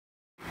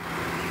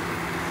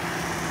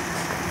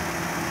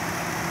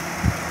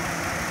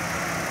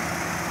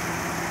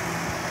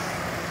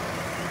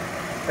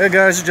Hey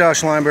guys, it's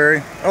Josh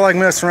Lineberry. I like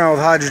messing around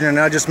with hydrogen.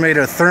 I just made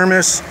a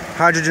thermos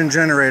hydrogen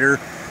generator.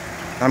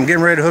 I'm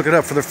getting ready to hook it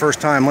up for the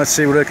first time. Let's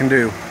see what it can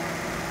do.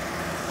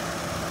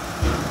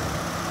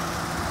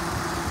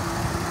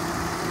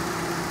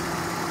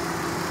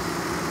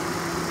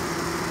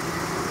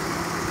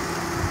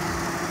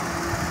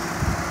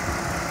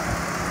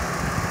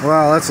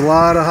 Wow, that's a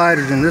lot of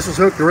hydrogen. This was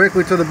hooked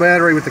directly to the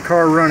battery with the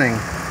car running.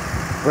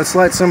 Let's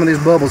light some of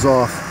these bubbles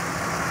off.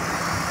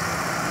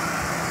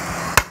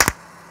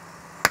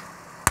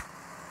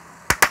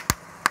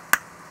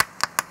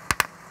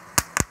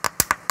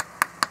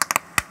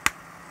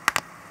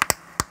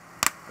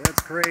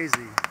 That's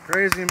crazy.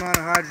 Crazy amount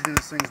of hydrogen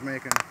this thing's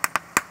making.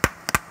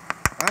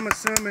 I'm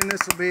assuming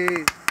this will be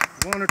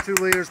 1 or 2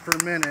 liters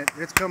per minute.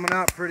 It's coming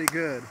out pretty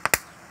good.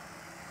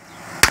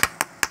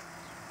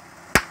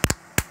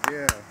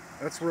 Yeah,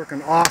 that's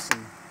working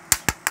awesome.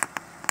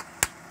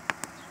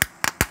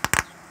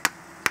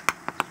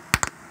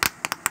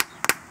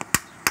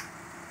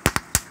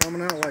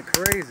 Coming out like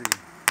crazy.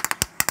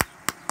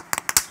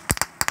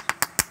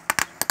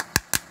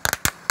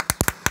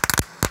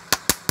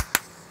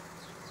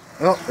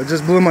 Oh, it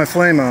just blew my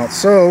flame out.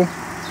 So,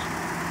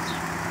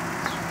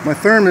 my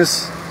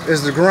thermos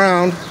is the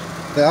ground.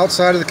 The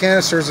outside of the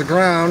canister is the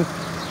ground.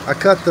 I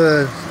cut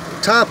the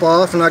top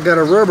off and I got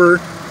a rubber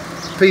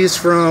piece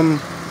from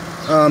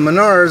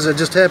Menards that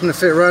just happened to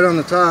fit right on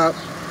the top.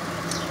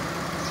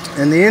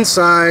 And the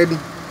inside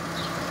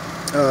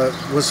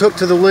was hooked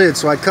to the lid,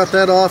 so I cut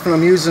that off and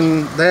I'm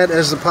using that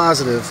as the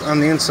positive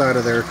on the inside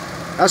of there.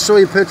 I'll show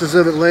you pictures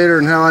of it later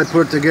and how I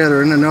put it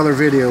together in another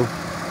video.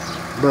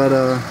 But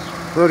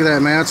look at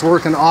that, man, it's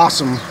working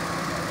awesome.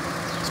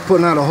 It's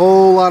putting out a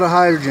whole lot of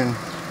hydrogen.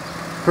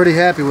 Pretty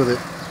happy with it.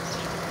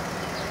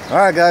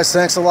 Alright guys,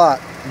 thanks a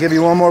lot. Give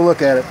you one more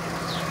look at it.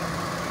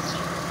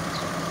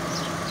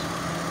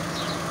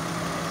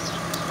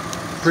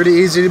 Pretty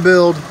easy to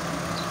build.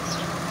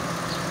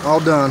 All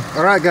done.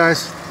 Alright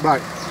guys, bye.